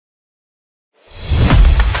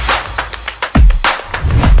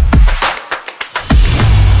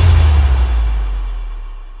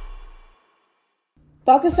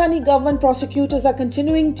Pakistani government prosecutors are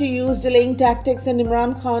continuing to use delaying tactics in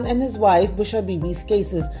Imran Khan and his wife Busha Bibi's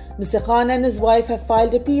cases. Mr. Khan and his wife have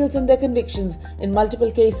filed appeals in their convictions in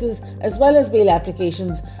multiple cases as well as bail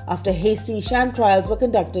applications after hasty sham trials were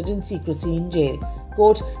conducted in secrecy in jail.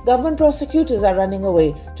 Quote, government prosecutors are running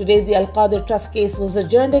away. Today the Al-Qadir Trust case was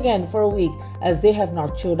adjourned again for a week as they have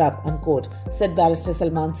not showed up, unquote, said Barrister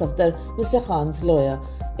Salman Safdar, Mr. Khan's lawyer.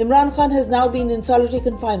 Imran Khan has now been in solitary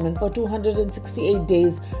confinement for 268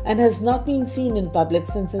 days and has not been seen in public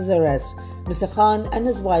since his arrest. Mr. Khan and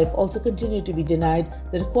his wife also continue to be denied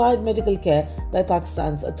the required medical care by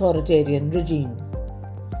Pakistan's authoritarian regime.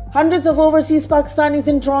 Hundreds of overseas Pakistanis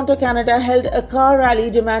in Toronto, Canada held a car rally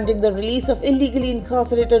demanding the release of illegally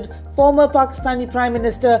incarcerated former Pakistani Prime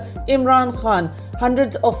Minister Imran Khan.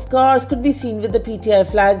 Hundreds of cars could be seen with the PTI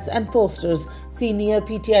flags and posters. Senior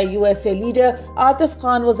PTI USA leader Atif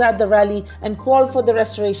Khan was at the rally and called for the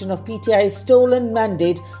restoration of PTI's stolen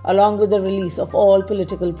mandate along with the release of all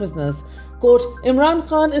political prisoners. Quote, Imran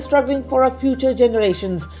Khan is struggling for our future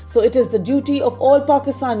generations, so it is the duty of all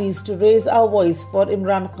Pakistanis to raise our voice for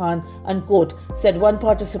Imran Khan, unquote, said one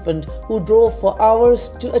participant who drove for hours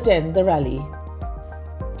to attend the rally.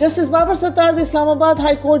 Justice Babar Sattar, the Islamabad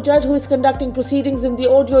High Court judge who is conducting proceedings in the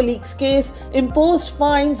audio leaks case, imposed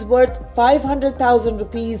fines worth 500,000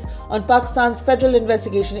 rupees on Pakistan's Federal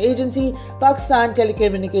Investigation Agency, Pakistan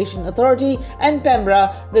Telecommunication Authority and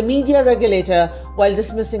PEMRA, the media regulator, while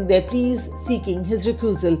dismissing their pleas seeking his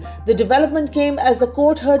recusal. The development came as the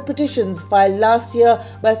court heard petitions filed last year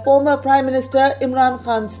by former Prime Minister Imran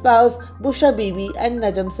Khan's spouse Busha Bibi and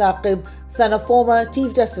Najm Saqib, son of former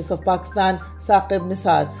Chief Justice of Pakistan Saqib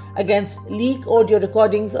Nisar, against leaked audio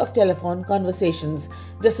recordings of telephone conversations.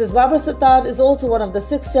 Justice Babar Sattar is also one of the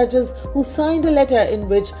 6 judges who signed a letter in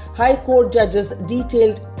which High Court judges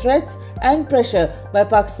detailed threats and pressure by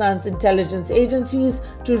Pakistan's intelligence agencies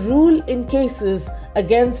to rule in cases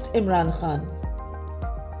against Imran Khan.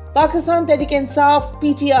 Pakistan Tehreek-e-Insaf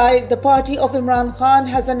PTI, the party of Imran Khan,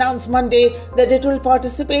 has announced Monday that it will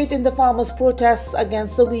participate in the farmers' protests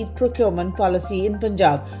against the wheat procurement policy in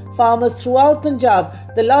Punjab. Farmers throughout Punjab,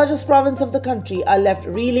 the largest province of the country, are left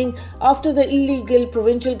reeling after the illegal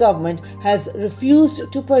provincial government has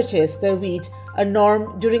refused to purchase their wheat, a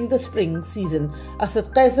norm during the spring season. Asad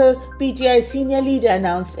Qaisar, PTI senior leader,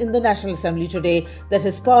 announced in the National Assembly today that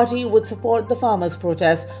his party would support the farmers'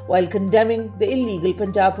 protest while condemning the illegal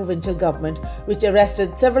Punjab provincial government, which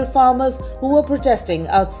arrested several farmers who were protesting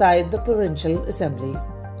outside the provincial assembly.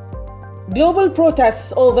 Global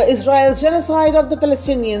protests over Israel's genocide of the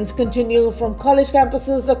Palestinians continue from college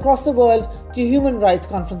campuses across the world to human rights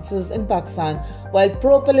conferences in Pakistan, while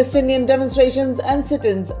pro-Palestinian demonstrations and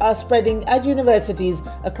sit-ins are spreading at universities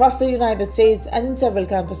across the United States and in several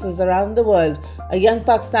campuses around the world. A young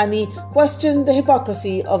Pakistani questioned the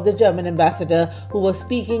hypocrisy of the German ambassador who was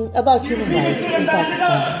speaking about human rights in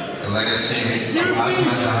Pakistan.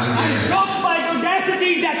 I'm shocked by the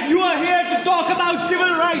audacity that you are here to talk about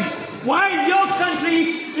civil rights, while your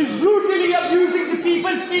country is brutally abusing the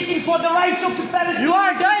people speaking for the rights of the Palestinians. You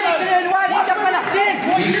are directly inviting the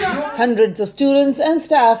Palestinians. Hundreds of students and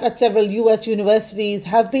staff at several US universities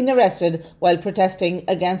have been arrested while protesting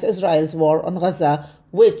against Israel's war on Gaza,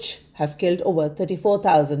 which have killed over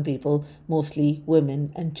 34,000 people, mostly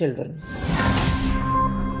women and children.